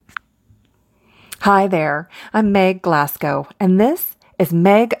Hi there, I'm Meg Glasgow, and this is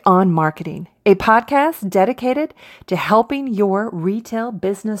Meg on Marketing, a podcast dedicated to helping your retail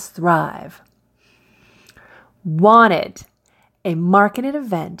business thrive. Wanted a marketing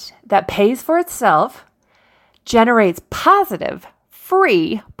event that pays for itself, generates positive,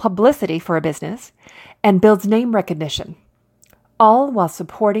 free publicity for a business, and builds name recognition, all while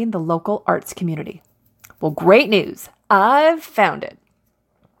supporting the local arts community. Well, great news. I've found it.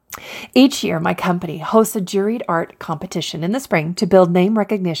 Each year, my company hosts a juried art competition in the spring to build name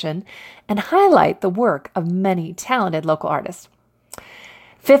recognition and highlight the work of many talented local artists.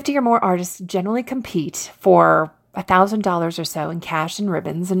 50 or more artists generally compete for $1,000 or so in cash and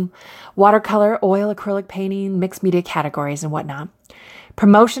ribbons and watercolor, oil, acrylic painting, mixed media categories, and whatnot.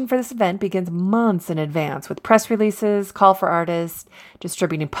 Promotion for this event begins months in advance with press releases, call for artists,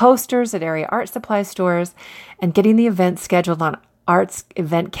 distributing posters at area art supply stores, and getting the event scheduled on arts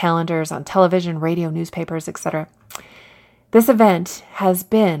event calendars on television, radio, newspapers, etc. This event has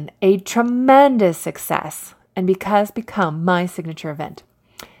been a tremendous success and has become my signature event.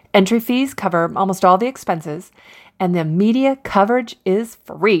 Entry fees cover almost all the expenses, and the media coverage is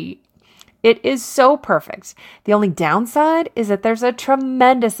free. It is so perfect. The only downside is that there's a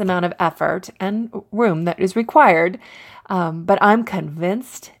tremendous amount of effort and room that is required, but I'm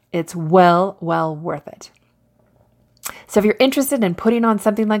convinced it's well worth it. So if you're interested in putting on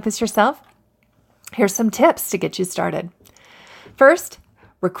something like this yourself, here's some tips to get you started. First,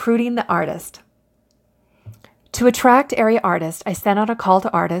 recruiting the artist. To attract area artists, I sent out a call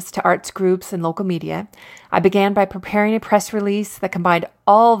to artists, to arts groups, and local media. I began by preparing a press release that combined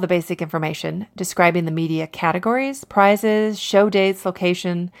all the basic information describing the media categories, prizes, show dates,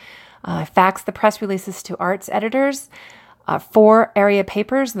 location. I faxed the press releases to arts editors, 4 area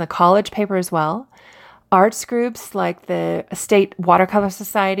papers and the college paper as well. Arts groups like the State Watercolor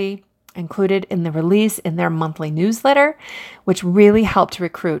Society included in the release in their monthly newsletter, which really helped to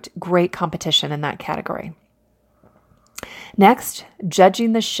recruit great competition in that category. Next,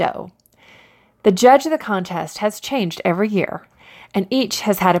 judging the show. The judge of the contest has changed every year, and each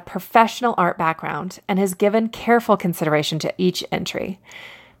has had a professional art background and has given careful consideration to each entry.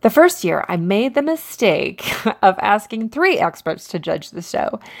 The first year, I made the mistake of asking 3 experts to judge the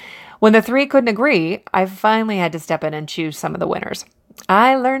show. When the 3 couldn't agree, I finally had to step in and choose some of the winners.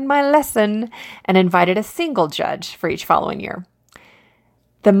 I learned my lesson and invited a single judge for each following year.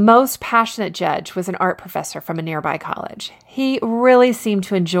 The most passionate judge was an art professor from a nearby college. He really seemed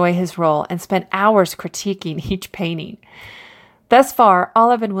to enjoy his role and spent hours critiquing each painting. Thus far, all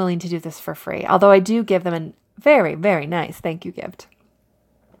have been willing to do this for free, although I do give them a very, very nice thank you gift.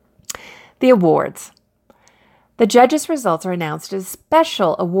 The awards. The judges' results are announced at a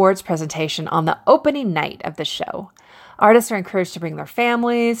special awards presentation on the opening night of the show. Artists are encouraged to bring their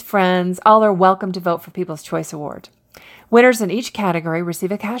families, friends, all are welcome to vote for People's Choice Award. Winners in each category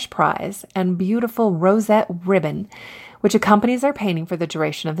receive a cash prize and beautiful rosette ribbon, which accompanies their painting for the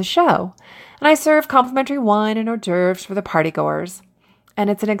duration of the show. And I serve complimentary wine and hors d'oeuvres for the partygoers. And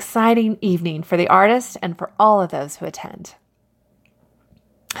it's an exciting evening for the artist and for all of those who attend.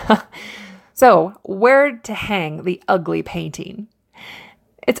 So, where to hang the ugly painting?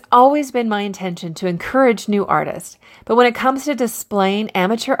 It's always been my intention to encourage new artists, but when it comes to displaying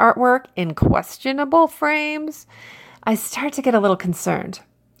amateur artwork in questionable frames, I start to get a little concerned.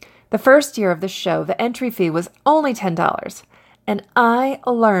 The first year of the show, the entry fee was only $10, and I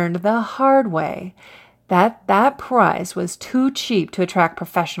learned the hard way that that price was too cheap to attract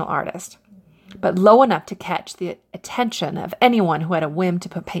professional artists, but low enough to catch the attention of anyone who had a whim to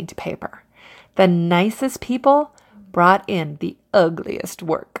put paint to paper. The nicest people brought in the ugliest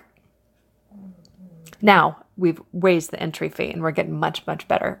work. Now we've raised the entry fee and we're getting much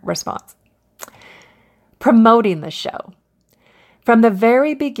better response. Promoting the show. From the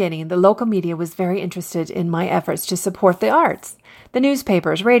very beginning, the local media was very interested in my efforts to support the arts. The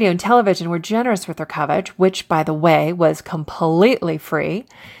newspapers, radio, and television were generous with their coverage, which, by the way, was completely free.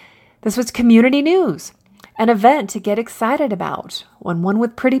 This was community news, an event to get excited about, one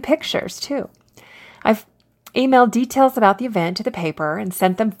with pretty pictures, too. I've emailed details about the event to the paper and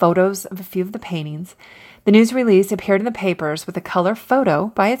sent them photos of a few of the paintings. The news release appeared in the papers with a color photo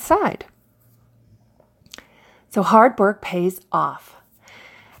by its side. So hard work pays off.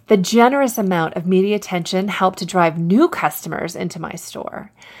 The generous amount of media attention helped to drive new customers into my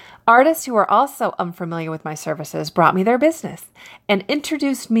store. Artists who were also unfamiliar with my services brought me their business and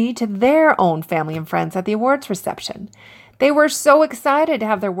introduced me to their own family and friends at the awards reception. They were so excited to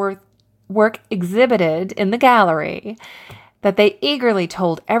have their work exhibited in the gallery that they eagerly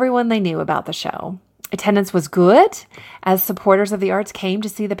told everyone they knew about the show. Attendance was good as supporters of the arts came to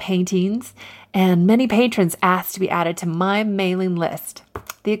see the paintings, and many patrons asked to be added to my mailing list.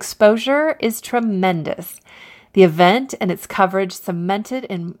 The exposure is tremendous. The event and its coverage cemented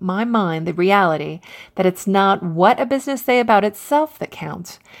in my mind the reality that it's not what a business say about itself that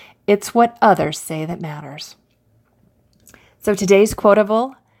counts. It's what others say that matters. So today's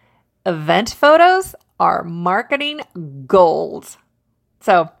quotable, event photos are marketing gold.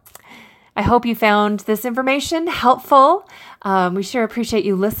 So I hope you found this information helpful. We sure appreciate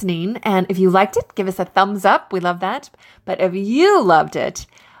you listening. And if you liked it, give us a thumbs up. We love that. But if you loved it,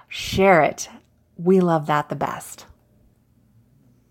 share it. We love that the best.